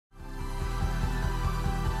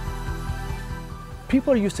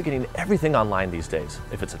People are used to getting everything online these days.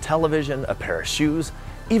 If it's a television, a pair of shoes,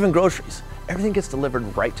 even groceries, everything gets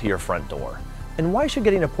delivered right to your front door. And why should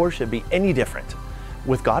getting a Porsche be any different?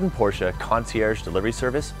 With Gaudin Porsche Concierge Delivery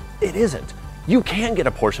Service, it isn't. You can get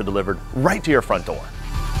a Porsche delivered right to your front door.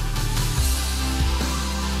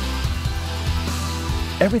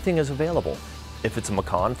 Everything is available. If it's a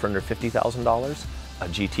Macan for under $50,000, a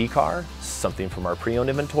GT car, something from our pre-owned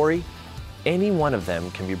inventory, any one of them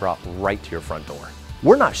can be brought right to your front door.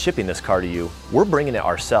 We're not shipping this car to you, we're bringing it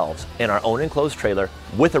ourselves in our own enclosed trailer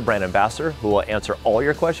with a brand ambassador who will answer all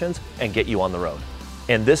your questions and get you on the road.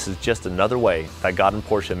 And this is just another way that Gaudin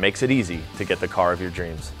Porsche makes it easy to get the car of your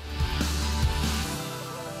dreams.